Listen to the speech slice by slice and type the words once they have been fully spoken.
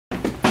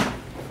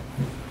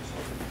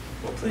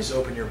Please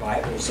open your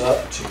Bibles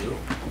up to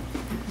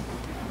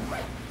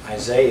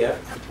Isaiah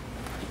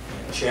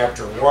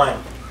chapter 1.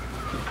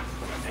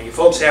 Now, you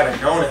folks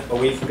haven't known it,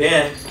 but we've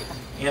been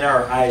in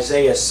our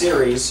Isaiah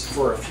series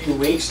for a few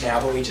weeks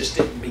now, but we just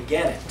didn't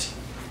begin it.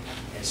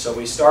 And so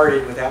we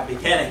started without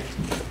beginning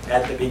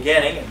at the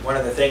beginning, and one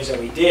of the things that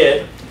we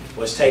did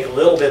was take a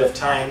little bit of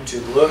time to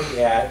look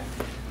at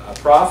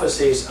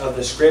prophecies of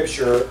the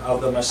Scripture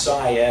of the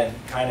Messiah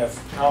and kind of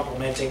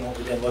complementing what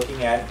we've been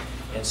looking at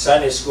in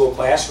Sunday school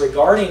class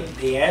regarding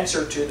the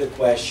answer to the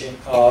question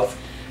of,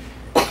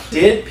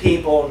 did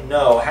people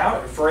know,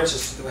 for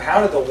instance, how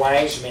did the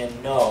wise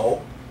men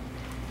know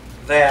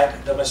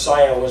that the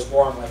Messiah was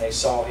born when they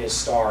saw his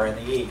star in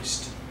the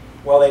east?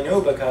 Well, they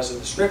knew because of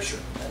the Scripture.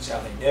 That's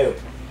how they knew.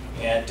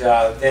 And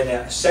then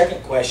the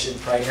second question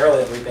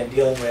primarily that we've been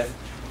dealing with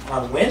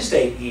on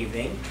Wednesday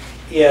evening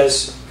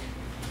is,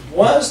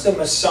 was the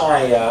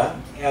Messiah,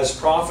 as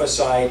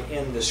prophesied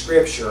in the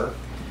Scripture,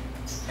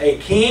 a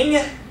king,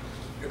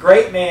 a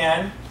great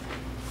man,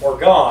 or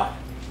God?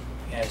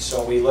 And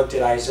so we looked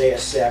at Isaiah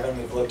 7,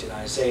 we've looked at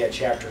Isaiah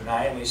chapter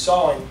 9, and we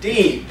saw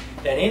indeed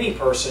that any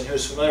person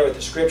who's familiar with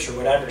the Scripture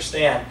would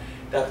understand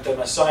that the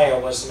Messiah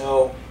was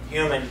no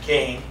human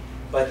king,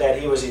 but that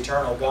he was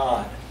eternal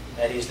God,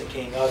 that he's the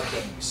King of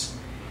kings.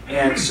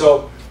 And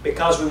so,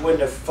 because we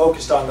wouldn't have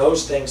focused on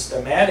those things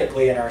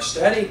thematically in our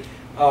study,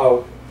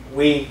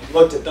 we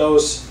looked at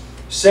those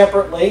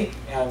separately,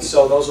 and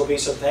so those will be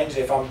some things.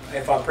 If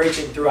I'm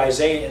preaching through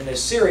Isaiah in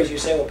this series, you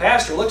say, well,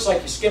 Pastor, looks like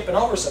you're skipping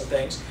over some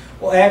things.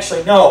 Well,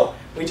 actually, no.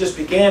 We just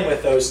began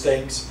with those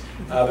things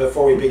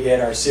before we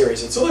began our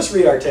series. And so let's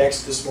read our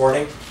text this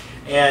morning.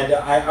 And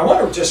I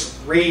want to just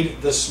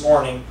read this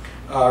morning,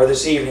 or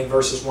this evening,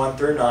 verses 1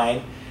 through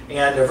 9.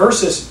 And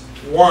verse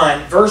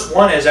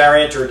 1 is our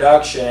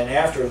introduction, and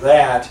after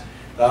that,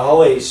 the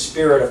Holy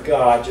Spirit of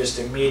God just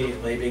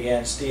immediately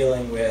begins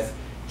dealing with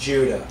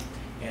Judah.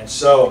 And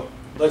so,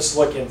 let's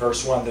look in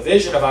verse 1. The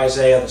vision of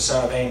Isaiah the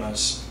son of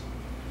Amos,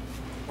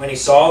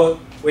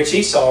 which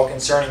he saw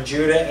concerning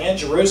Judah and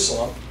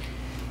Jerusalem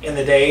in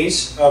the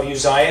days of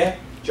Uzziah,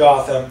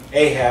 Jotham,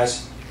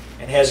 Ahaz,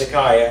 and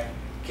Hezekiah,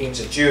 kings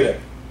of Judah.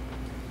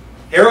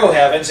 Hear, O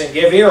heavens, and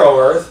give ear, O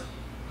earth,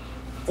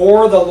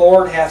 for the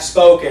Lord hath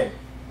spoken.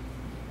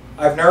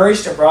 I've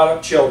nourished and brought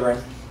up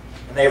children,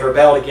 and they have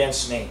rebelled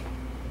against me.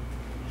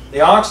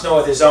 The ox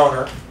knoweth his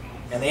owner,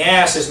 and the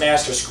ass his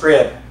master's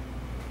crib.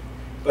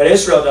 But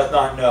Israel doth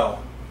not know.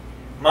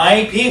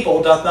 My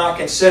people doth not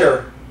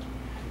consider.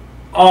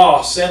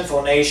 Ah,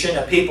 sinful nation,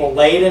 a people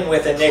laden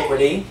with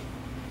iniquity,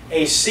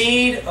 a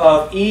seed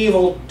of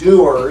evil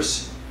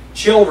doers,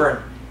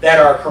 children that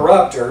are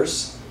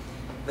corrupters.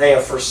 They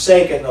have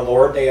forsaken the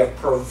Lord. They have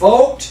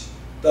provoked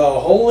the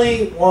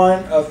Holy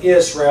One of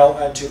Israel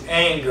unto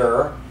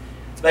anger.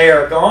 They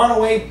are gone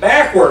away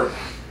backward.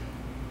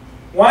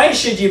 Why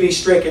should ye be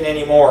stricken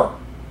any more?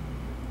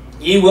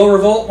 Ye will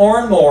revolt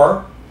more and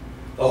more.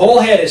 The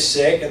whole head is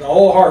sick, and the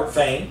whole heart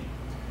faint.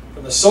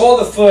 From the sole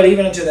of the foot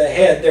even unto the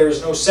head there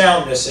is no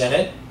soundness in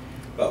it,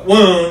 but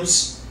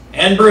wounds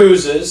and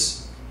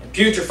bruises and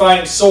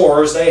putrefying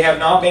sores. They have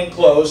not been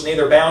closed,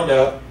 neither bound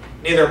up,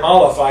 neither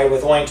mollified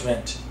with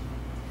ointment.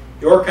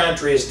 Your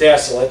country is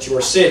desolate,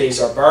 your cities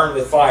are burned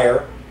with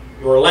fire,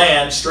 your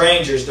land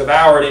strangers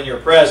devoured in your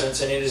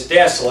presence, and it is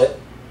desolate,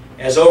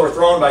 as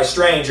overthrown by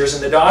strangers.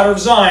 And the daughter of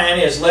Zion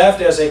is left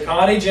as a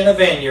cottage in a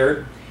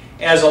vineyard,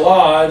 as a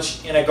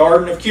lodge in a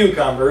garden of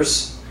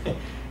cucumbers,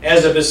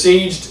 as a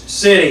besieged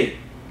city.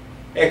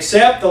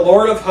 Except the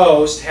Lord of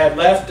hosts had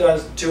left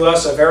to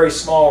us a very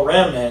small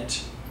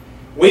remnant,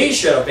 we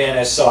should have been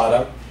as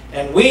Sodom,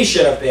 and we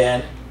should have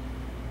been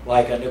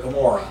like unto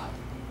Gomorrah.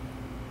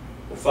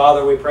 Well,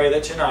 Father, we pray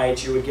that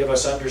tonight you would give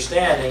us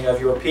understanding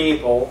of your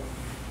people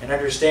and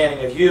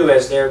understanding of you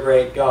as their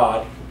great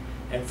God.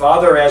 And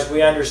Father, as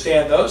we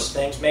understand those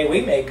things, may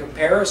we make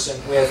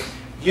comparison with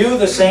you,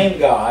 the same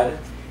God,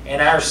 and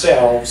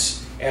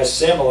ourselves as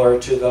similar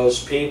to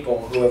those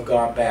people who have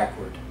gone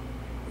backward.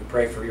 We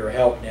pray for your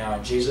help now.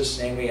 In Jesus'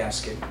 name we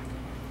ask it.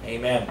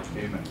 Amen.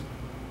 Amen.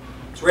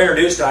 So we're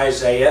introduced to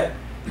Isaiah.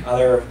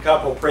 There are a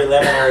couple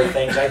preliminary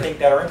things I think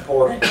that are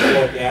important to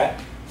look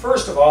at.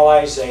 First of all,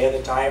 Isaiah,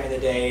 the time of the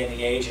day and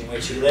the age in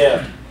which he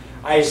lived.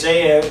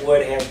 Isaiah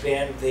would have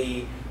been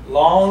the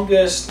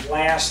longest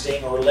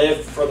lasting, or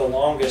lived for the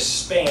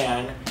longest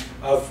span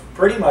of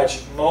pretty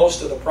much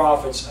most of the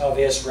prophets of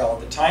Israel.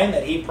 At the time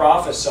that he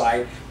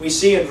prophesied, we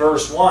see in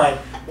verse 1,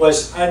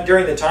 was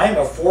during the time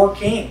of 4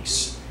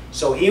 kings.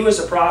 So he was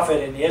a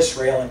prophet in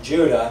Israel and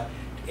Judah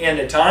in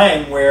a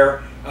time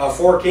where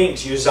 4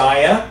 kings,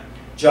 Uzziah,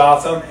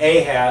 Jotham,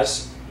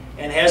 Ahaz,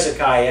 and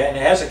Hezekiah. And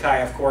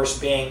Hezekiah, of course,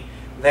 being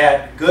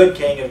that good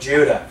king of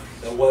Judah.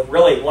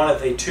 Really one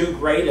of the 2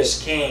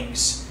 greatest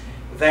kings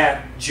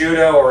that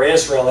Judah or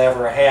Israel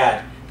ever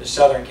had, the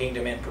southern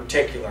kingdom in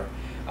particular.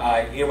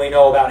 We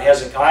know about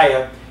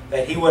Hezekiah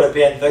that he would have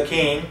been the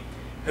king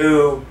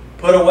who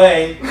put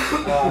away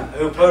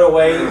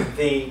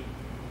the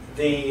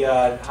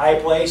high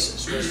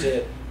places. Was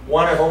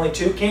one of only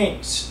 2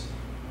 kings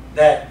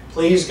that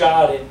pleased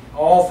God in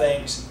all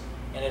things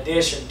in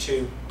addition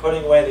to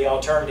putting away the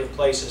alternative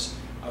places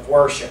of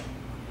worship.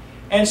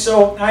 And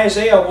so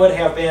Isaiah would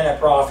have been a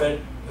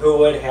prophet who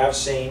would have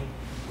seen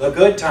the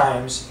good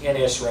times in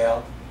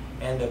Israel,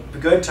 and the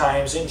good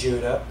times in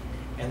Judah,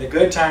 and the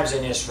good times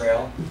in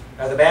Israel,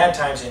 or the bad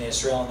times in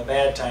Israel, and the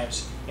bad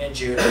times in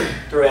Judah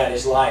throughout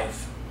his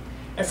life.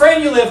 And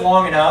friend, you live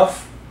long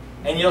enough,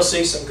 and you'll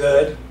see some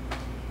good,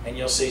 and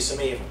you'll see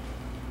some evil.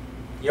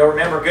 You'll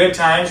remember good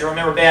times, you'll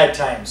remember bad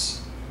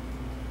times.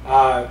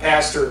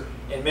 Pastor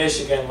in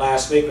Michigan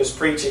last week was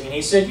preaching, and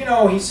he said,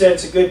 he said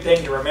it's a good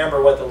thing to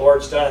remember what the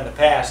Lord's done in the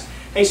past.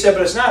 He said,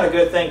 but it's not a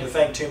good thing to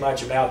think too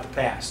much about the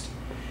past.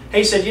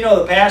 He said,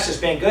 the past has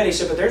been good. He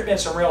said, but there's been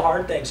some real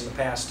hard things in the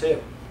past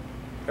too.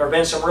 There have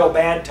been some real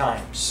bad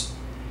times.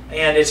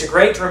 And it's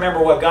great to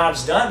remember what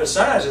God's done, but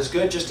sometimes it's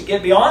good just to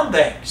get beyond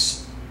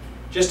things,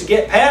 just to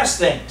get past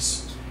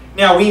things.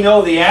 Now, we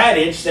know the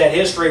adage that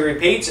history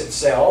repeats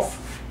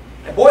itself.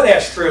 And boy,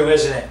 that's true,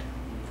 isn't it?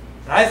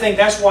 And I think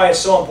that's why it's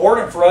so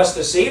important for us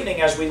this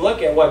evening as we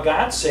look at what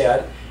God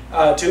said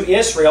to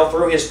Israel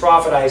through His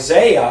prophet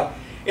Isaiah.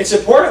 It's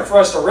important for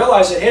us to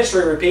realize that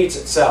history repeats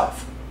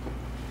itself.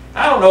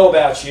 I don't know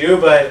about you,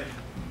 but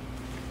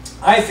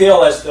I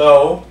feel as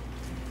though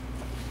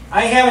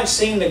I haven't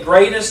seen the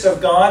greatest of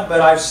God,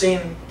 but I've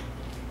seen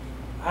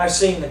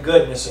the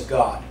goodness of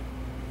God.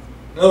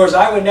 In other words,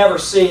 I would never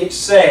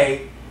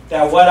say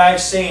that what I've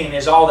seen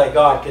is all that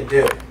God could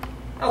do.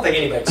 I don't think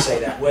anybody would say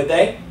that, would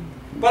they?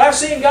 But I've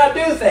seen God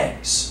do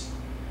things.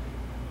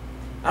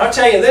 I'll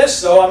tell you this,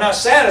 though, I'm not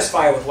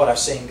satisfied with what I've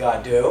seen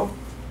God do.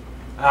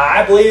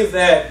 I believe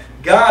that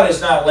God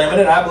is not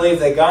limited. I believe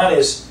that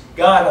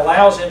God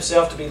allows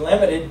Himself to be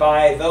limited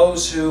by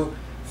those who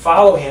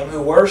follow Him,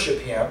 who worship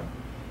Him.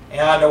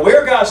 And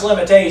we're God's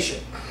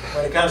limitation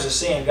when it comes to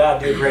seeing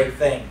God do great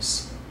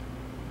things.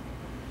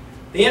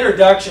 The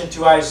introduction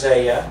to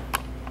Isaiah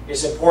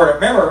is important.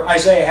 Remember,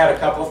 Isaiah had a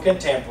couple of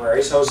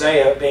contemporaries,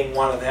 Hosea being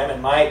one of them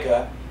and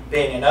Micah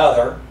being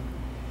another.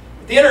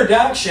 The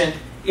introduction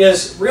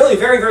is really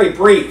very, very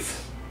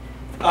brief.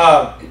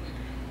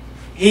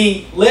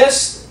 He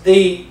lists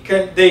the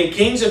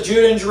kings of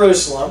Judah and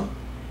Jerusalem,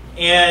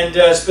 and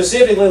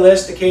specifically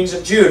lists the kings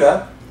of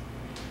Judah.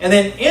 And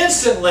then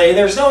instantly,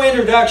 there's no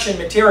introduction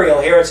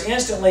material here. It's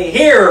instantly,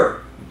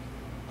 "Hear,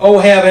 O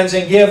heavens,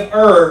 and give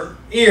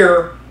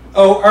ear,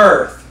 O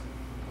earth."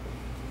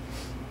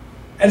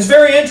 And it's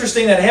very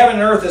interesting that heaven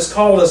and earth is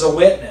called as a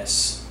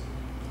witness.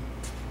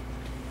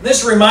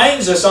 This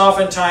reminds us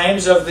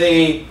oftentimes of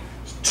the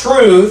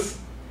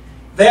truth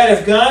that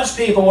if God's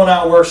people will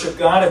not worship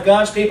God, if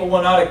God's people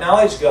will not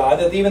acknowledge God,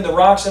 that even the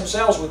rocks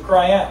themselves would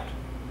cry out.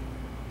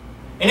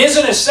 And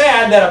isn't it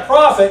sad that a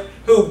prophet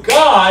who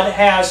God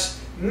has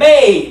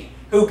made,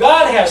 who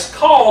God has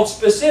called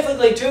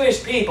specifically to His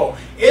people,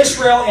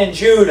 Israel and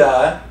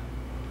Judah,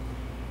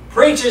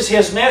 preaches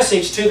His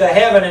message to the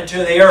heaven and to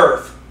the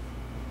earth?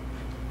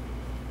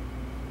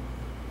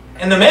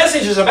 And the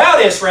message is about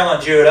Israel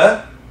and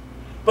Judah,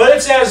 but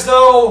it's as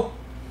though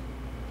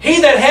 "He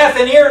that hath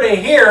an ear to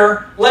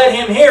hear, let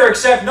him hear,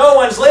 except no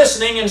one's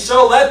listening, and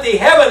so let the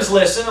heavens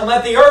listen, and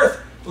let the earth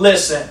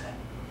listen."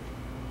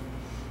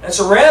 That's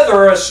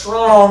rather a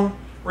strong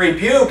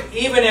rebuke,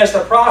 even as the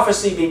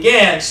prophecy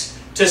begins,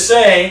 to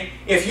say,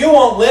 if you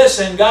won't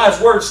listen, God's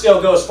word still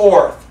goes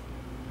forth.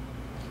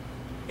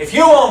 If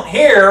you won't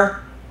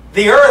hear,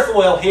 the earth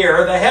will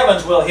hear, the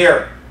heavens will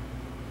hear.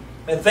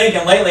 I've been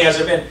thinking lately, as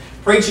I've been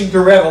preaching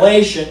through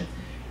Revelation,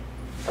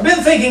 I've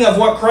been thinking of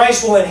what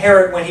Christ will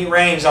inherit when He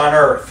reigns on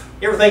earth.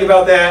 You ever think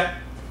about that?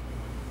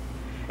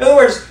 In other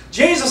words,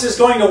 Jesus is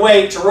going to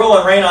wait to rule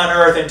and reign on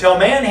earth until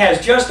man has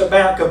just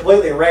about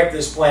completely wrecked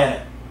this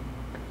planet.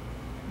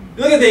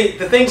 Look at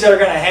the things that are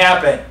going to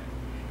happen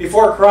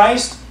before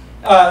Christ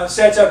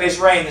sets up His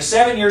reign. The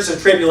 7 years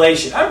of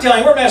tribulation. I'm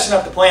telling you, we're messing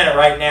up the planet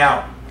right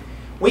now.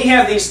 We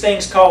have these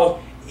things called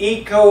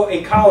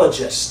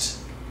ecologists.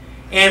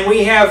 And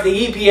we have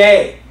the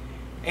EPA.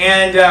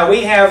 And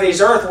we have these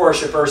earth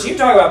worshippers. You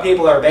talk about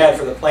people that are bad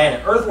for the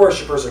planet. Earth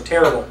worshippers are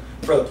terrible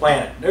for the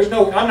planet.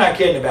 I'm not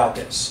kidding about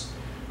this.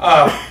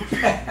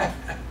 I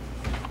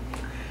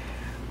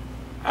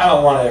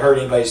don't want to hurt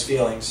anybody's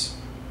feelings.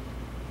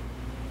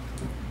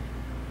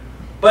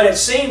 But it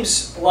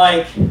seems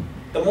like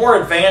the more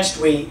advanced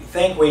we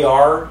think we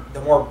are,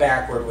 the more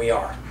backward we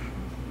are.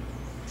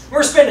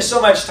 We're spending so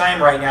much time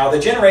right now, the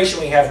generation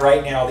we have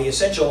right now, the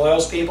essential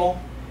oils people,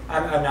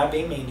 I'm not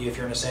being mean to you if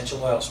you're an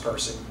essential oils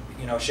person.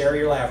 Share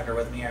your lavender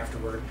with me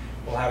afterward.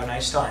 We'll have a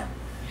nice time.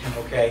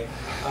 Okay?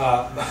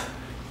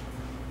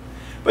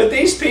 But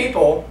these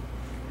people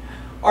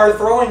are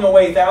throwing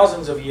away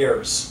thousands of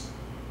years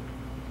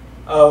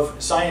of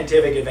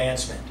scientific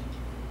advancement.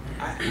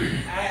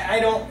 I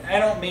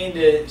don't mean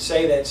to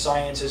say that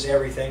science is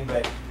everything,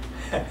 but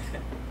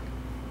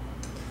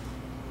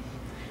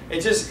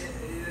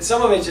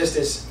some of it just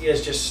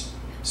is just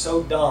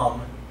so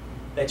dumb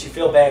that you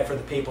feel bad for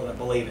the people that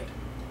believe it.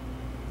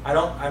 I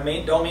don't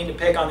mean to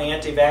pick on the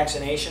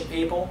anti-vaccination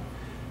people,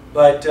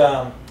 but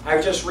I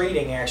was just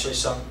reading actually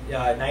some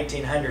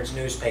 1900s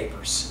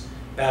newspapers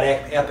about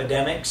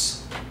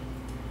epidemics,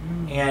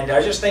 And I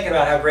was just thinking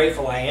about how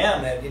grateful I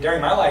am that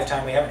during my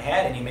lifetime we haven't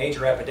had any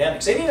major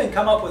epidemics. They've even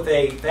come up with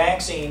a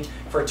vaccine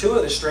for 2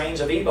 of the strains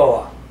of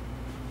Ebola.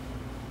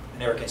 I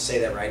never can say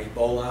that right,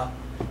 Ebola.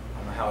 I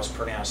don't know how it's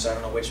pronounced. I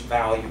don't know which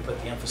vowel you put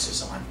the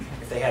emphasis on.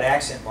 If they had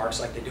accent marks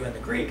like they do in the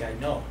Greek,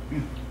 I'd know.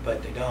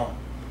 But they don't.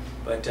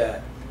 But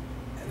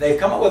they've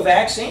come up with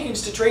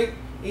vaccines to treat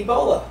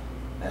Ebola.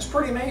 That's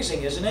pretty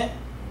amazing, isn't it?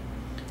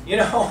 You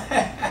know,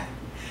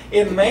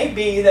 it may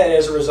be that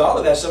as a result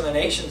of that, some of the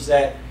nations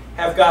that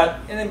have got,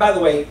 and then by the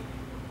way,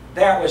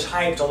 that was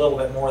hyped a little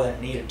bit more than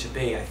it needed to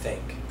be, I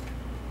think.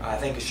 I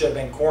think it should have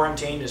been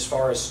quarantined as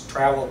far as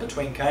travel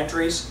between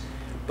countries.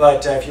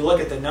 But if you look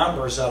at the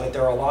numbers of it,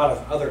 there are a lot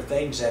of other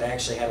things that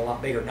actually had a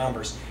lot bigger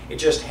numbers. It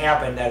just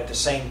happened that at the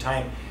same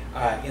time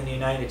in the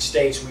United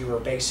States, we were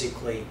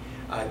basically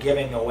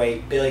giving away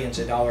billions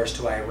of dollars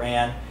to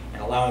Iran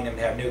and allowing them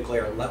to have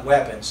nuclear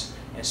weapons.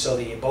 And so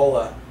the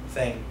Ebola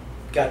thing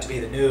got to be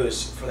the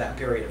news for that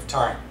period of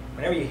time.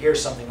 Whenever you hear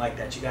something like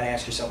that, you got to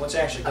ask yourself, what's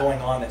actually going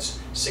on that's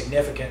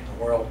significant in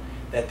the world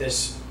that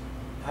this,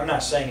 I'm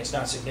not saying it's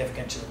not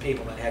significant to the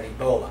people that have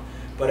Ebola,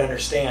 but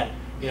understand,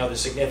 you know, the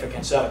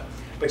significance of it.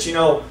 But you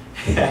know,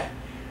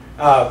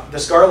 the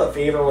scarlet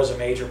fever was a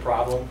major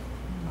problem.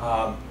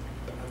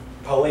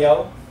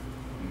 Polio,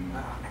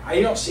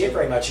 I don't see it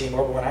very much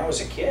anymore, but when I was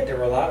a kid, there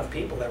were a lot of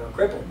people that were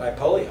crippled by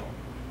polio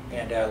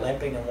and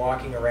limping and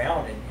walking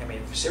around, and I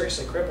mean,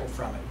 seriously crippled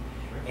from it.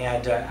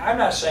 And I'm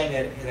not saying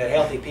that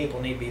healthy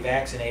people need to be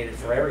vaccinated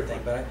for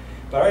everything, but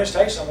I'll just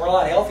tell you something, we're a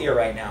lot healthier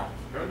right now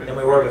than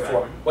we were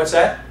before. What's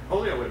that?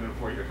 Polio would have been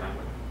before your time,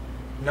 wouldn't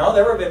it? No,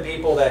 there have been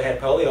people that had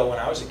polio when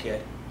I was a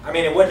kid. I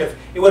mean, it would have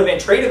been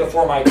treated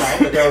before my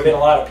time, but there have been a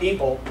lot of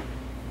people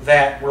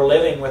that were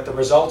living with the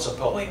results of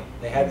polio.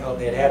 They had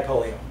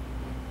polio.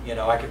 You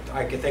know, I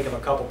could think of a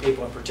couple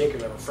people in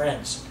particular,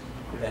 friends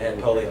that had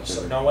polio.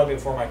 So no, it wasn't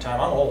before my time.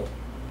 I'm old,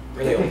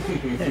 really old.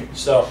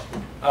 So.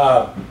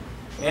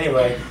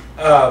 Anyway,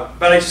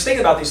 but I just think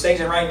about these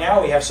things, and right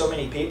now we have so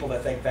many people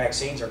that think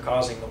vaccines are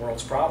causing the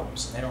world's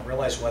problems, and they don't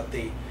realize what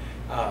the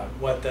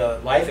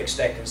life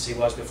expectancy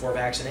was before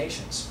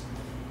vaccinations.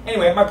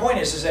 Anyway, my point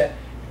is that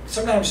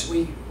sometimes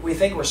we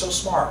think we're so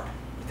smart,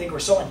 we think we're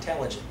so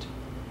intelligent,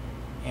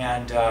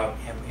 and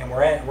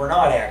we're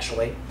not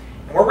actually,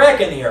 and we're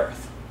wrecking the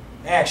earth.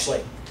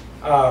 Actually,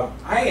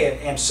 I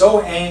am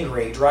so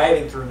angry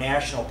driving through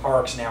national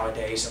parks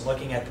nowadays and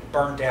looking at the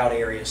burnt out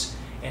areas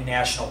in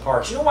national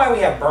parks. You know why we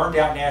have burned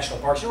out national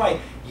parks? You know why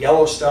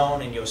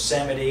Yellowstone and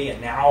Yosemite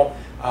and now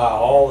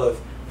all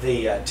of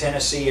the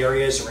Tennessee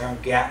areas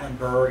around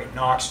Gatlinburg and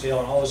Knoxville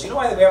and all those, you know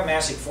why we have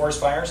massive forest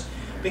fires?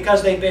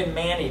 Because they've been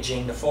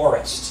managing the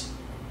forests.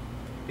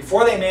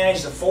 Before they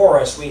managed the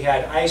forest, we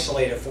had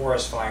isolated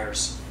forest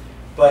fires.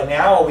 But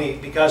now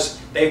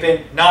because they've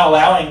been not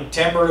allowing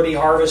timber to be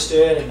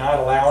harvested and not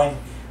allowing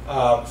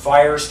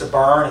fires to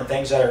burn and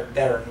things that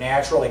are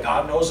natural that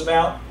God knows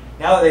about,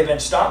 now that they've been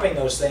stopping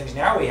those things,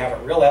 now we have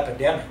a real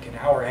epidemic, and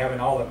now we're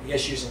having all the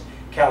issues in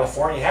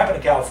California. It happened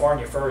in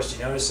California first.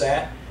 You notice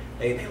that?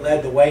 They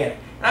led the way in it.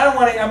 And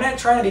I'm not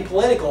trying to be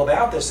political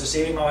about this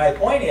evening. My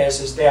point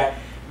is that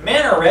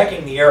men are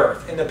wrecking the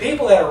earth, and the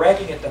people that are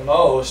wrecking it the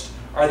most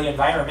are the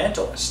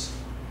environmentalists,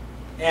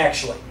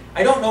 actually.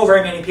 I don't know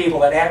very many people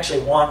that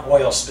actually want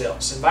oil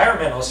spills.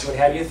 Environmentalists would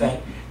have you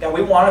think that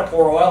we want to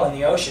pour oil in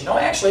the ocean. No,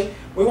 actually,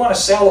 we want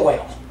to sell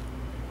oil,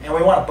 and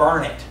we want to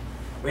burn it.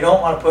 We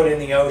don't want to put it in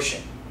the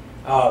ocean,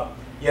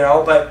 you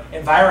know. But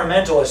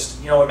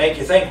environmentalists, you know, would make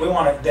you think we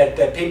want to,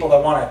 that people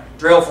that want to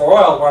drill for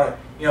oil want to,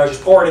 you know,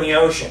 just pour it in the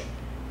ocean,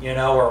 you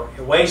know, or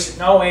waste it.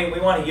 No, we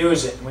want to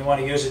use it, and we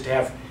want to use it to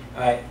have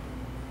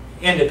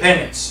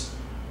independence.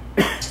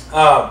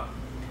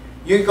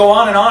 You can go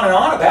on and on and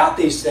on about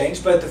these things,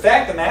 but the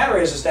fact of the matter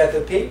is that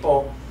the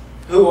people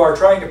who are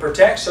trying to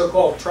protect,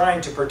 so-called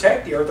trying to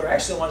protect the earth, are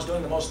actually the ones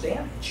doing the most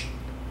damage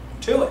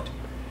to it.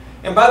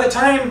 And by the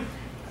time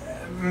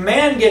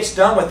man gets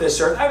done with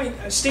this earth, I mean,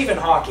 Stephen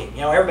Hawking,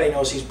 you know, everybody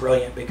knows he's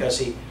brilliant because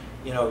he,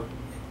 you know,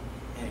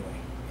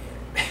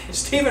 anyway,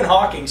 Stephen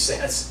Hawking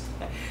says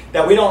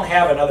that we don't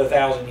have another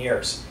 1,000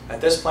 years,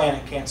 that this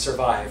planet can't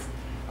survive,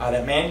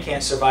 that man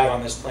can't survive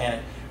on this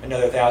planet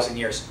another 1,000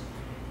 years.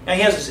 Now,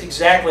 he has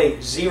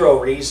exactly 0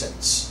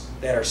 reasons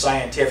that are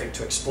scientific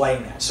to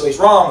explain that. So he's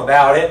wrong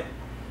about it,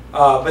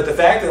 but the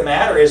fact of the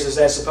matter is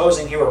that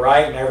supposing he were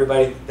right, and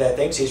everybody that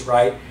thinks he's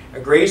right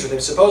agrees with him,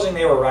 supposing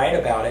they were right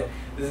about it,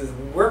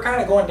 we're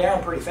kind of going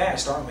down pretty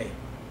fast, aren't we?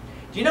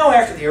 Do you know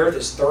after the earth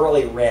is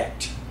thoroughly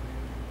wrecked,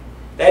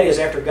 that is,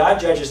 after God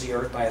judges the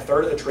earth by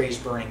 1/3 of the trees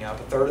burning up,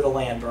 1/3 of the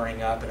land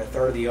burning up, and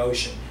 1/3 of the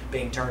ocean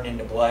being turned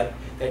into blood,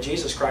 that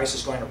Jesus Christ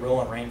is going to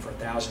rule and reign for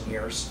 1,000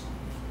 years?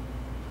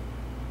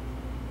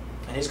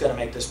 And he's going to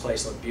make this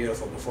place look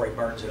beautiful before he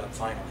burns it up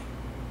finally.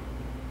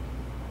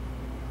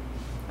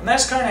 And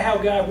that's kind of how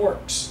God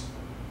works.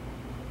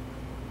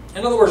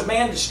 In other words,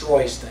 man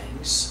destroys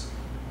things,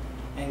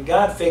 and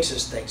God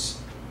fixes things.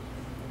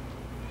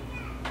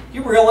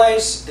 You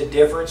realize the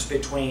difference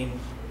between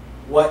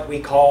what we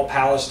call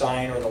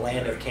Palestine or the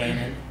land of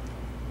Canaan?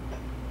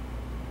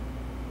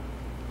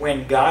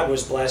 when God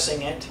was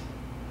blessing it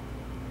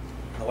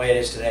the way it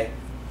is today?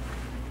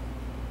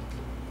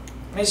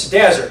 I mean, it's a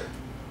desert.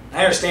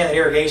 I understand that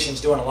irrigation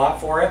is doing a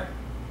lot for it.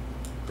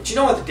 But you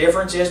know what the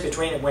difference is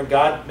between when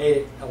God made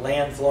it a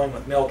land flowing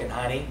with milk and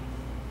honey?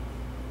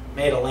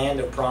 Made a land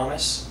of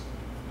promise.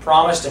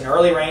 Promised an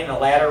early rain and a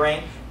latter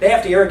rain. They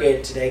have to irrigate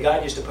it today.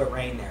 God used to put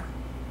rain there.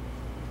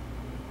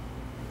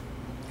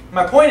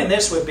 My point in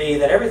this would be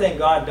that everything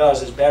God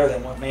does is better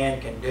than what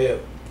man can do.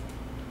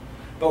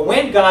 But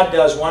when God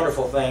does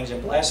wonderful things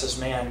and blesses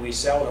man, we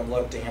seldom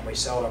look to Him. We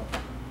seldom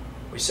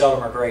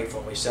are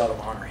grateful. We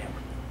seldom honor Him.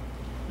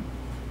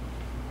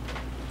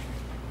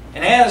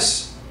 And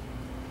as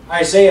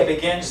Isaiah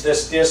begins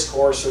this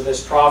discourse or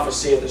this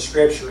prophecy of the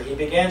Scripture, he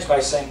begins by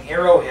saying,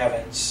 "Hear, O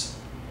heavens,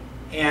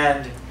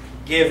 and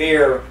give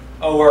ear,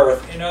 O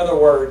earth." In other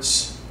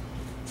words,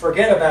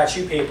 forget about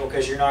you people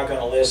because you're not going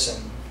to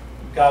listen.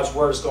 God's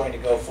Word is going to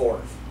go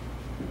forth.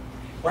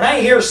 When I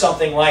hear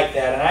something like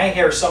that, and I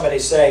hear somebody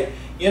say,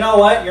 "You know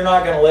what, you're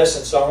not going to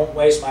listen, so I won't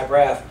waste my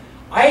breath,"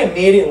 I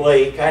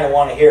immediately kind of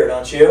want to hear,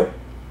 don't you?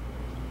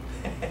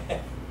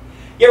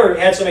 You ever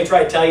had somebody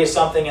try to tell you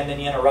something and then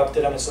you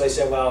interrupted them and so they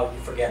said, "Well,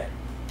 you forget it."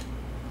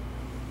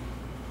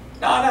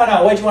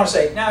 No, what do you want to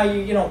say? No,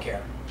 you don't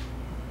care.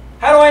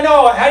 How do I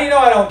know? How do you know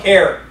I don't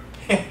care?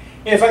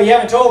 If you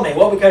haven't told me.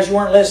 Well, because you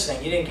weren't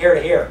listening. You didn't care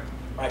to hear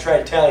when I tried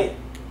to tell you.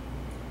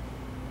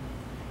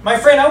 My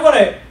friend, I want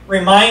to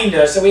remind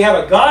us that we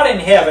have a God in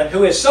heaven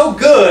who is so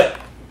good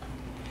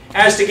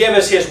as to give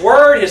us His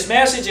Word, His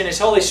message, and His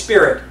Holy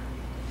Spirit.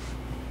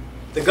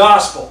 The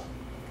gospel.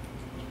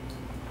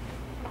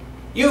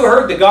 You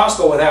heard the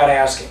gospel without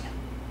asking.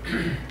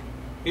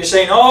 You're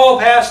saying, "Oh,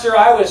 Pastor,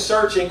 I was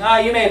searching."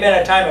 You may have been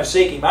at a time of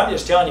seeking, but I'm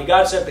just telling you,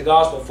 God sent the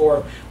gospel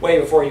forth way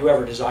before you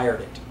ever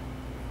desired it.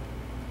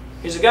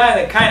 He's the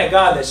kind of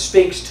God that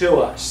speaks to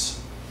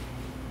us.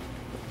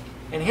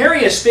 And here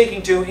He is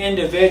speaking to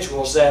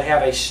individuals that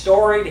have a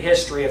storied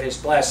history of His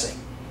blessing.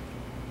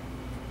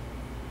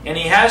 And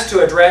He has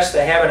to address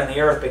the heaven and the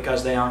earth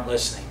because they aren't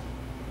listening.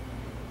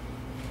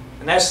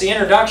 And that's the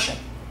introduction.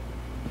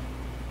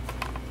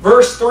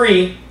 Verse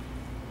 3,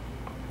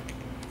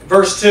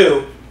 verse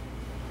 2,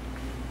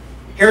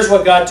 here's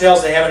what God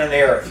tells the heaven and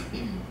the earth.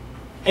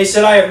 He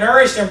said, "I have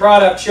nourished and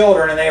brought up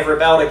children, and they have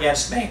rebelled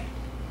against me."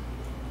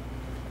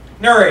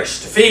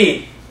 Nourish, to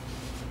feed,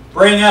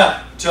 bring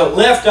up, to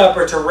lift up,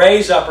 or to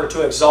raise up, or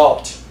to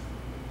exalt.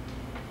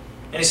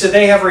 And He said,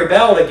 "They have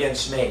rebelled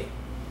against me."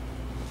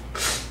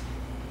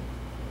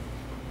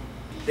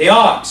 The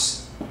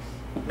ox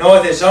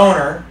knoweth his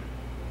owner,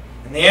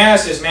 and the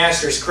ass his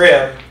master's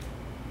crib.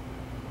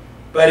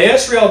 But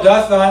Israel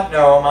doth not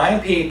know, my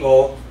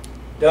people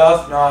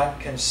doth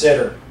not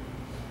consider.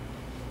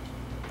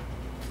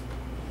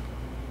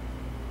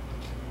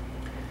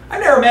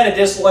 I've never met a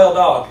disloyal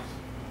dog.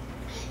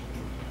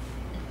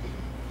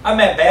 I've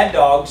met bad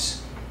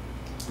dogs.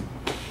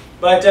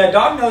 But a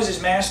dog knows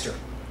his master.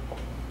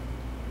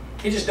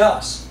 He just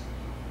does.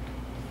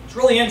 It's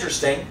really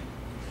interesting.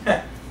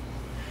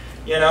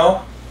 You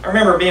know, I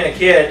remember being a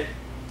kid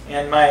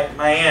and my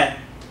aunt,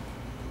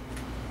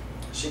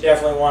 she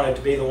definitely wanted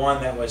to be the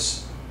one that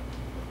was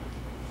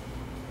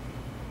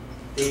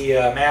the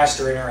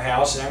master in her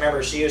house. And I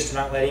remember she used to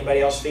not let anybody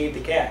else feed the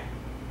cat.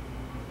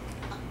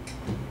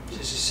 She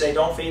used to say,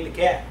 "Don't feed the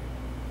cat."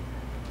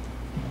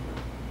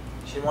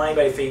 She didn't want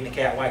anybody feeding the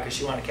cat. Why? Because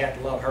she wanted the cat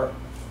to love her.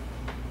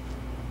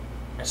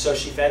 And so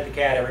she fed the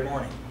cat every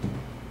morning.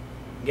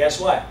 And guess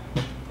what?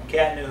 The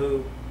cat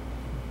knew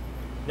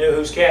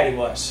whose cat he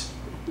was.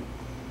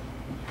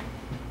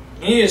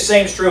 The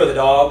same is true with a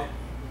dog.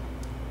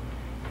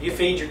 You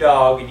feed your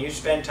dog and you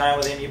spend time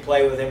with him, you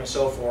play with him and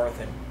so forth.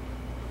 And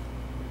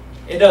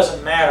it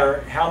doesn't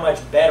matter how much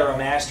better a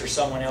master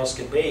someone else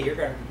could be.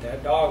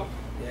 That dog,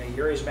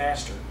 you're his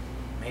master.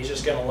 He's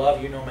just going to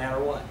love you no matter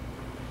what.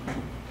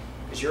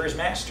 Because you're his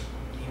master.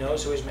 He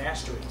knows who his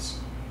master is.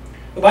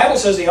 The Bible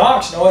says the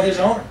ox knoweth his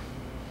owner.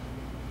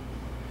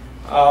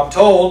 I'm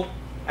told,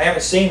 I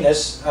haven't seen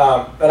this,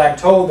 but I'm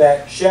told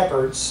that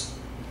shepherds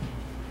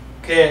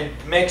can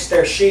mix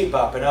their sheep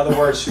up. In other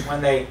words,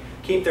 when they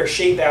keep their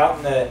sheep out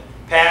in the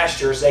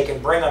pastures, they can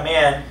bring them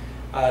in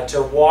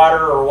to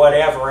water or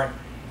whatever.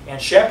 And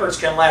shepherds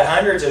can let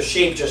hundreds of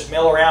sheep just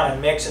mill around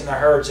and mix in the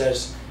herds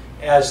as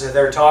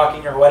they're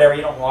talking or whatever.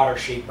 You don't water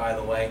sheep, by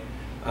the way.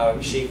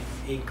 Sheep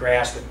eat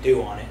grass with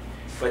dew on it.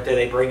 But then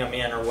they bring them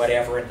in or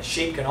whatever. And the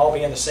sheep can all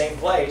be in the same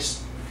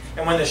place.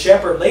 And when the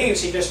shepherd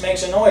leaves, he just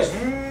makes a noise.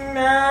 And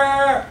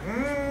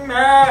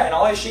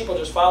all his sheep will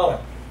just follow him.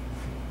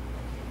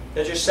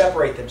 They'll just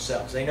separate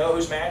themselves. They know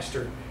who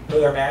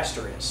their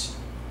master is.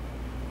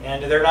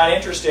 And they're not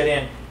interested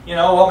in,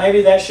 well,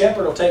 maybe that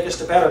shepherd will take us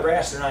to better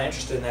grass. They're not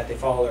interested in that. They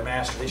follow their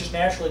master. They just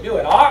naturally do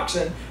it.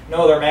 Oxen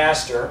know their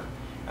master.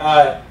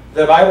 The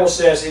Bible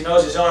says he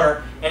knows his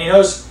owner, and he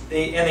knows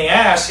the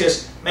ass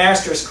his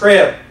master's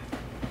crib.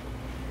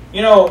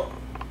 You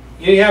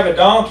have a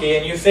donkey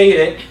and you feed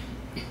it.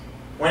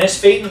 When it's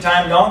feeding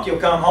time, donkey will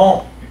come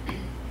home.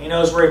 He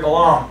knows where he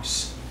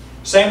belongs.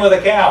 Same with a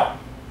cow.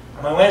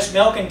 When it's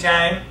milking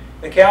time,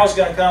 The cow's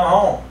going to come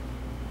home.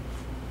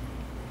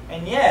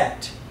 And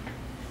yet,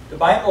 the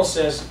Bible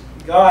says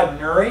God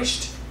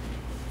nourished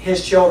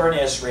His children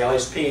Israel,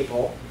 His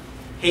people.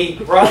 He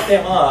brought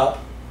them up,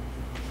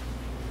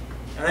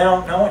 and they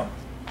don't know Him.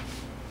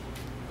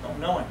 Don't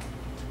know Him.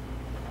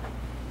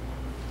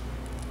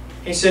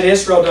 He said,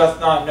 Israel doth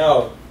not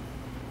know,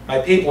 my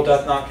people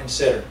doth not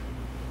consider.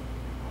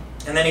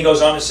 And then he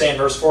goes on to say in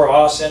verse 4,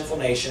 Ah, sinful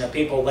nation, a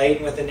people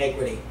laden with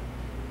iniquity,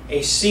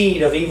 a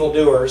seed of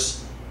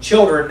evildoers,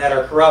 children that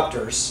are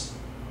corrupters.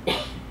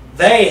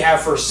 They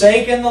have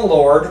forsaken the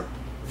Lord.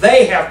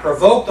 They have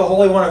provoked the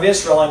Holy One of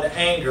Israel into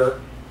anger.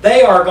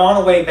 They are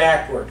gone away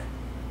backward.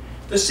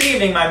 This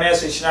evening, my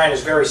message tonight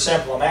is very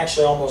simple. I'm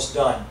actually almost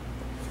done.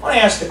 I want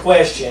to ask the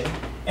question.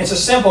 It's a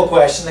simple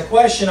question. The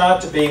question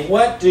ought to be,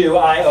 what do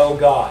I owe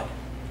God?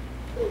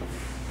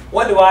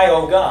 What do I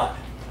owe God?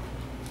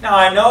 Now,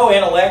 I know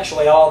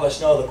intellectually all of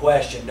us know the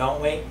question,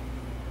 don't we?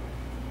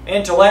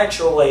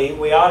 Intellectually,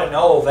 we ought to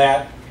know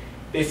that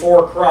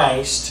before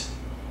Christ,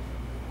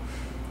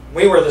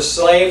 we were the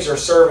slaves or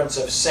servants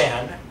of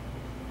sin.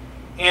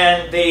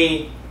 And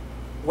the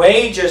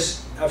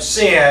wages of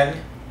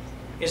sin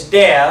is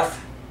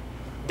death.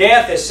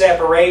 Death is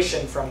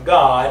separation from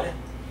God.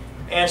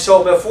 And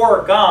so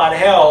before God,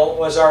 hell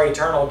was our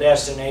eternal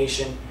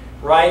destination,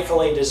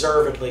 rightfully,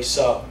 deservedly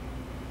so.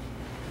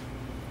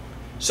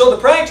 So the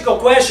practical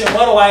question,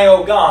 what do I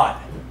owe God?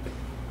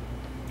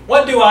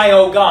 What do I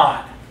owe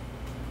God?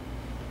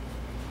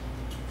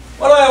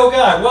 What do I owe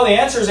God? Well, the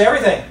answer is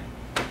everything.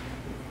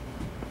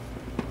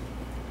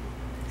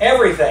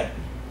 Everything.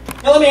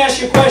 Now let me ask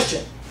you a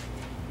question.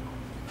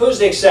 Who's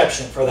the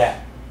exception for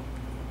that?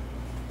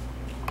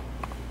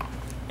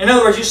 In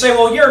other words, you say,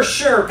 well, you're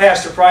sure,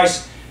 Pastor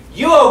Price,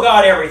 you owe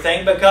God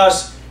everything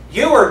because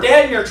you were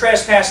dead in your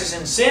trespasses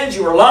and sins.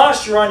 You were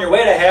lost. You were on your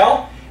way to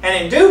hell. And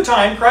in due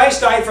time,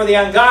 Christ died for the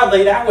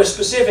ungodly. That was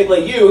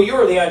specifically you. You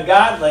were the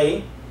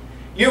ungodly.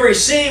 You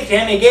received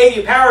Him. He gave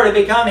you power to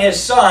become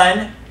His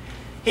Son.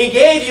 He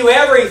gave you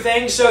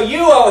everything, so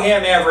you owe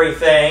Him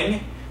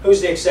everything.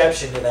 Who's the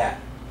exception to that?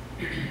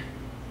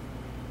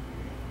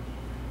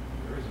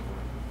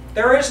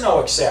 There is no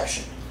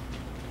exception.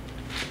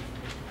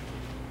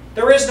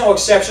 There is no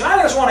exception.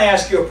 I just want to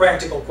ask you a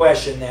practical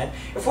question then.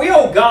 If we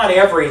owe God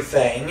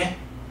everything,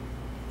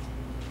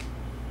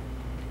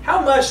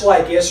 how much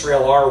like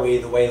Israel are we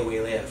the way we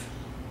live?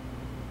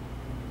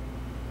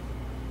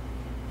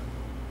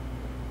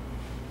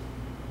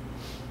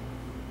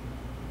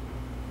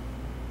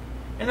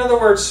 In other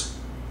words,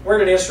 where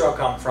did Israel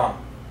come from?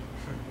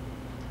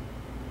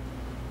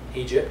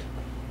 Egypt.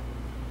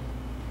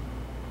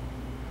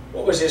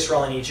 What was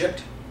Israel in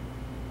Egypt?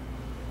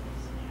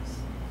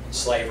 In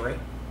slavery.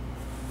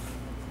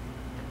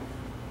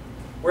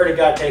 Where did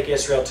God take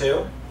Israel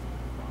to?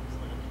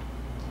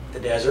 The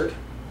desert.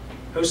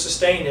 Who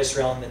sustained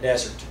Israel in the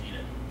desert?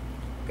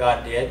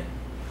 God did.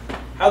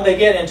 How did they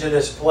get into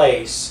this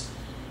place,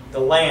 the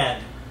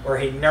land where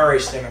He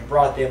nourished them and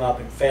brought them up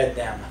and fed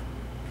them?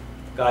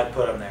 God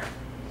put them there.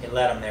 He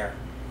led them there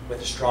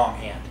with a strong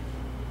hand.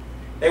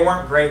 They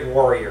weren't great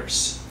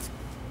warriors.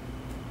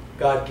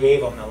 God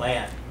gave them the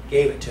land,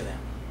 gave it to them.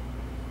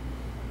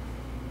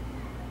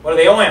 What do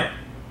they owe Him?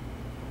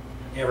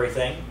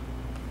 Everything.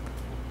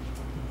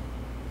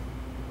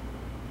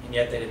 And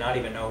yet they did not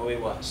even know who He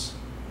was.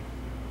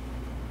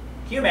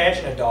 Can you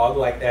imagine a dog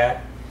like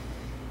that?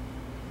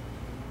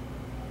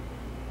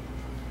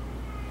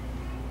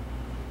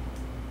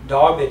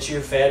 Dog that you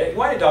fed it.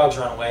 Why do dogs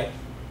run away?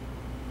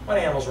 Why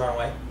do animals run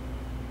away?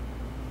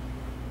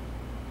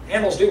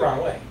 Animals do run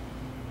away.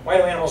 Why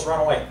do animals run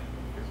away?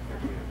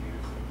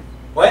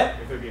 What?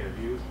 If they're being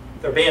abused.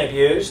 If they're being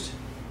abused?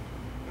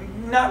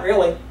 Not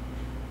really.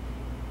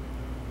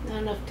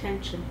 Not enough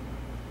tension.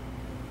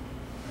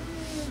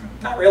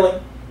 Not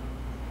really.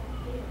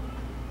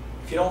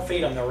 If you don't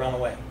feed them, they'll run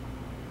away.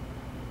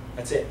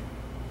 That's it.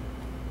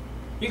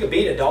 You could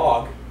beat a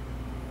dog.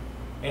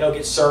 It'll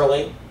get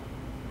surly.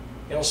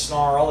 It'll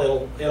snarl.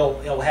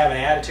 It'll have an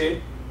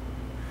attitude.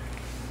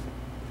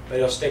 But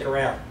it'll stick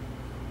around.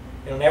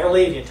 It'll never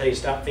leave you until you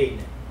stop feeding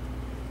it.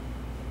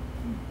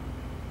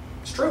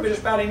 It's true of just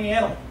about any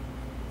animal.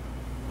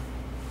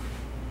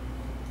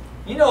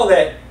 You know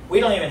that we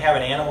don't even have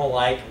an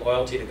animal-like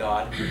loyalty to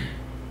God.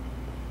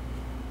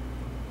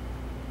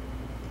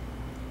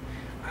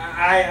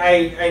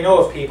 I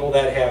know of people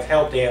that have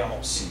helped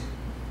animals.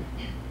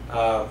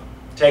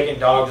 Taken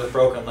dogs with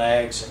broken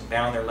legs and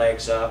bound their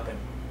legs up and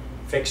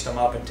fixed them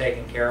up and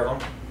taken care of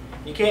them.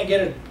 You can't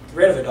get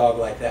rid of a dog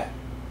like that.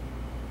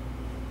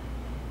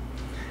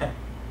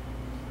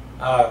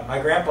 My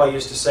grandpa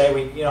used to say,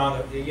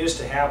 it used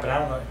to happen. I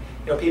don't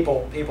know.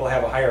 People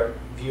have a higher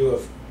view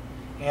of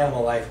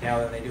animal life now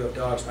than they do of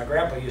dogs. My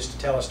grandpa used to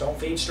tell us, don't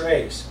feed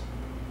strays.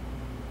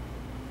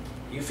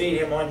 You feed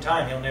him one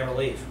time, he'll never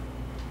leave.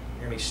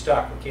 You're going to be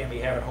stuck. We can't be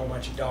having a whole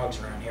bunch of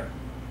dogs around here.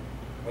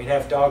 We'd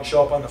have dogs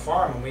show up on the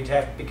farm and we'd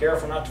have to be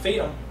careful not to feed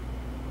them.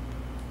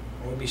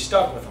 Or we'd be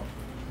stuck with them.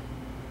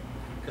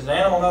 Because the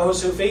animal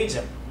knows who feeds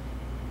him.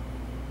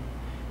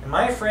 And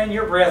my friend,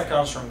 your breath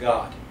comes from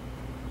God.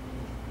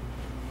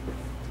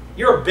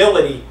 Your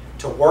ability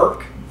to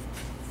work,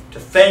 to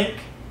think,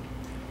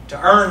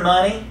 to earn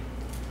money,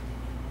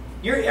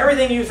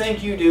 everything you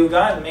think you do,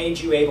 God made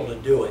you able to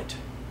do it.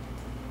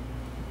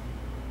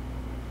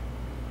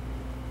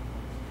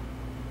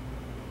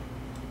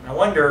 I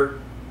wonder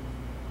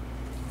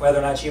whether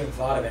or not you even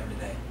thought of Him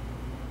today.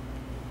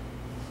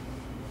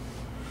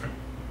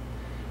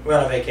 We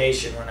went on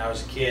vacation when I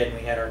was a kid, and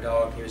we had our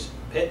dog. He was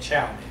a pit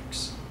chow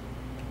mix.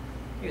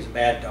 He was a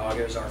bad dog.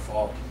 It was our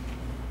fault.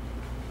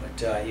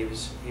 But he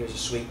was a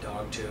sweet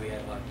dog too. He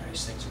had a lot of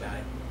nice things about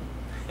him.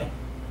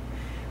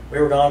 We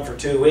were gone for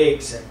 2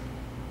 weeks, and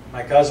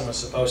my cousin was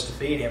supposed to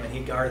feed him, and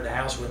he guarded the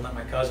house, wouldn't let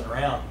my cousin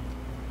around.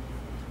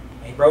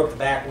 And he broke the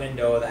back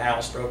window of the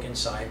house, broke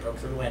inside, broke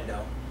through the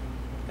window,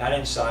 got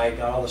inside,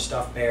 got all the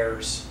stuffed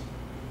bears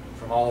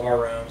from all of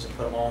our rooms and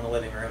put them all in the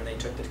living room. They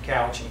took the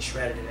couch and he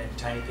shredded it into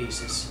tiny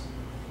pieces.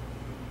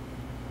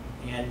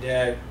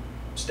 And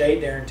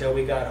stayed there until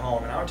we got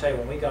home. And I'll tell you,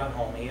 when we got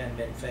home, he hadn't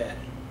been fed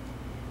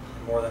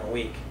in more than a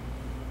week.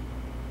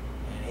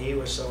 And he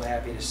was so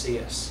happy to see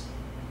us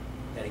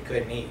that he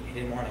couldn't eat. He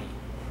didn't want to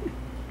eat.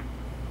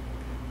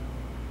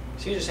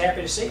 So he was just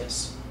happy to see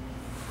us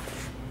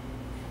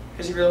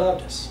because he really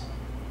loved us.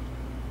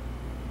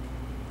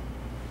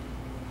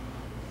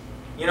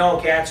 You know,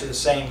 cats are the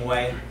same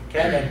way.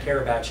 Cat doesn't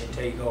care about you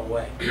until you go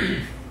away.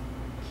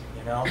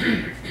 You know?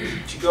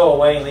 But you go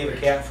away and leave a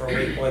cat for a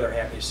week, boy, they're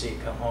happy to see you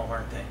come home,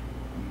 aren't they?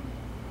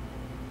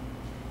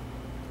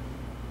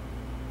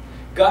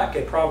 God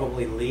could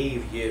probably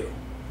leave you.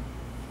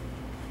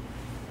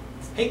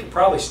 He could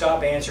probably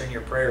stop answering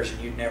your prayers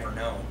and you'd never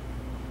know.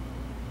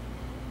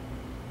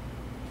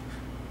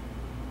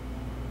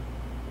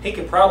 He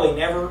could probably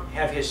never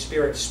have His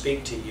Spirit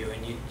speak to you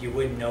and you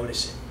wouldn't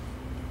notice it.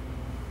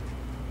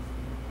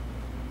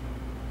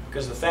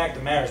 Because the fact of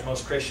the matter is,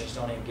 most Christians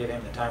don't even give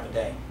Him the time of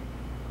day.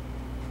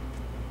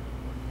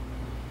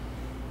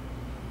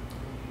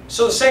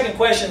 So the second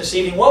question this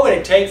evening, what would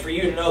it take for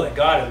you to know that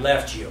God had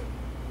left you?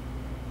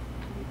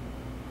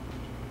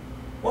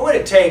 What would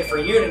it take for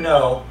you to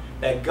know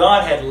that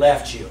God had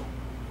left you?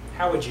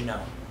 How would you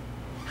know?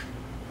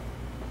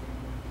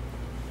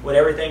 Would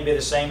everything be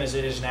the same as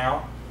it is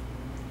now?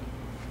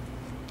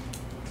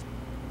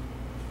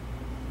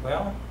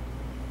 Well,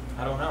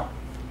 I don't know.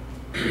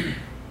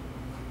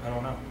 I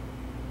don't know.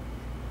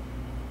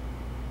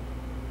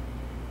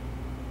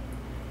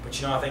 But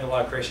you know, I think a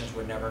lot of Christians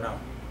would never know.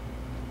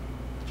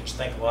 I just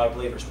think a lot of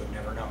believers would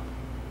never know.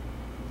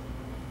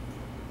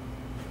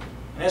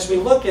 And as we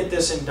look at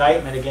this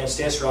indictment against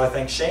Israel, I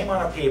think shame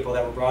on a people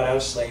that were brought out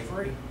of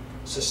slavery,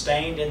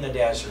 sustained in the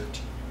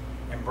desert,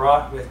 and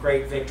brought with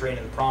great victory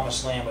into the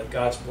promised land with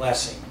God's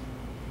blessing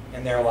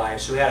in their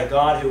lives, who had a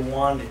God who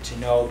wanted to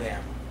know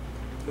them,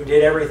 who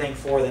did everything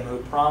for them, who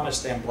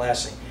promised them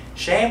blessing.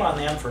 Shame on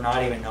them for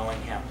not even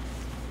knowing Him.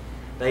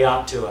 They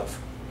ought to have.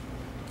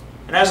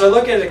 And as I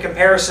look at the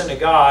comparison to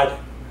God,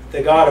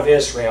 the God of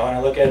Israel, and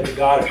I look at the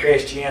God of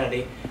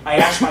Christianity, I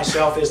ask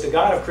myself, is the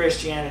God of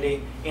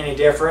Christianity any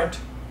different?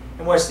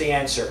 And what's the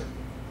answer?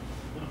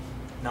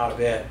 Not a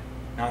bit.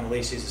 Not in the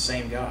least, He's the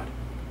same God.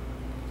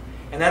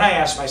 And then I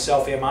ask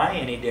myself, am I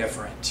any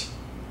different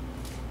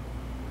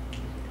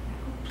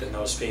than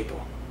those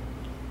people?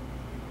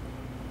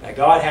 That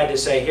God had to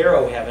say, "Hear,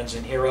 O heavens,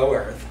 and hear, O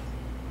earth,"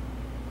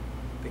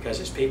 because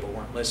His people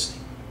weren't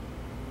listening.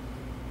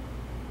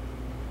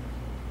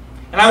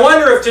 And I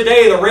wonder if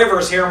today the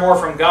rivers hear more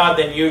from God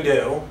than you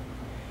do.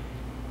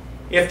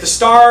 If the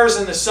stars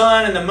and the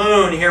sun and the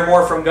moon hear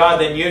more from God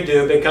than you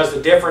do, because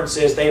the difference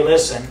is they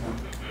listen.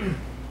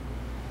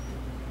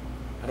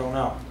 I don't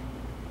know.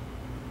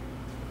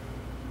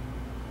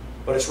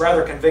 But it's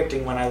rather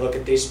convicting when I look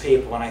at these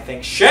people and I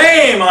think,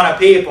 shame on a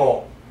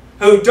people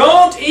who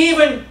don't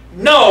even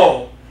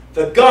know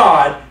the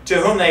God to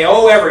whom they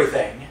owe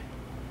everything.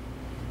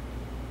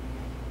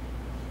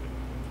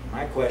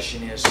 My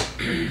question is,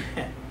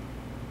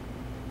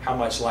 how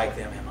much like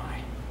them am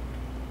I?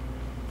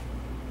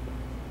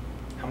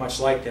 How much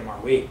like them are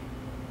we?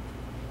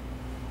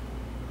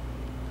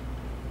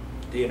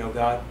 Do you know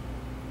God?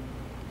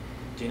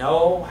 Do you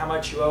know how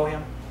much you owe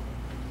Him?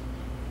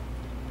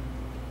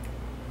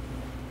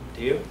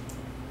 Do you?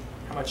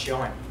 How much you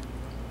owe Him?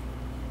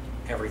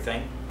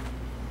 Everything.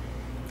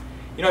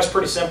 You know, it's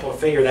pretty simple to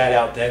figure that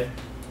out then.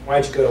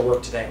 Why'd you go to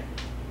work today?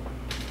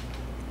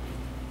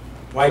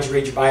 Why'd you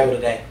read your Bible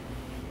today?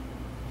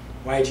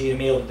 Why'd you eat a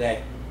meal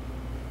today?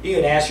 You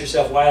can ask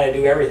yourself, why did I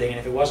do everything? And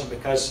if it wasn't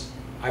because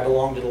I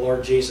belong to the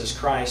Lord Jesus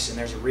Christ and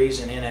there's a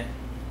reason in it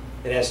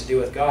that has to do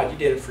with God, you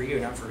did it for you,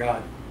 not for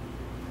God.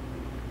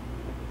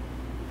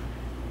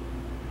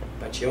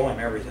 But you owe Him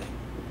everything.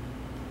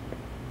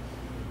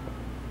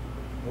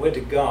 Would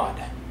to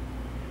God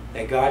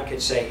that God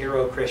could say, "Hear,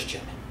 O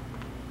Christian,"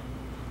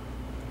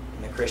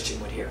 and the Christian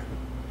would hear.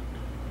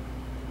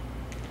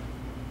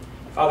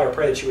 Father, I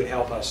pray that You would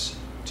help us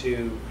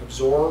to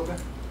absorb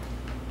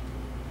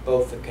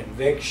both the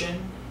conviction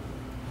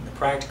and the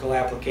practical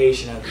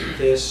application of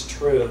this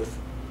truth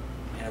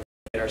and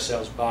evaluate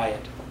ourselves by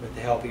it with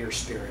the help of Your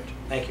Spirit.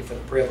 Thank You for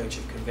the privilege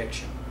of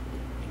conviction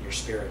in Your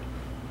Spirit.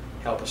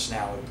 Help us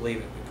now. We believe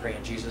it. We pray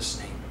in Jesus'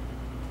 name.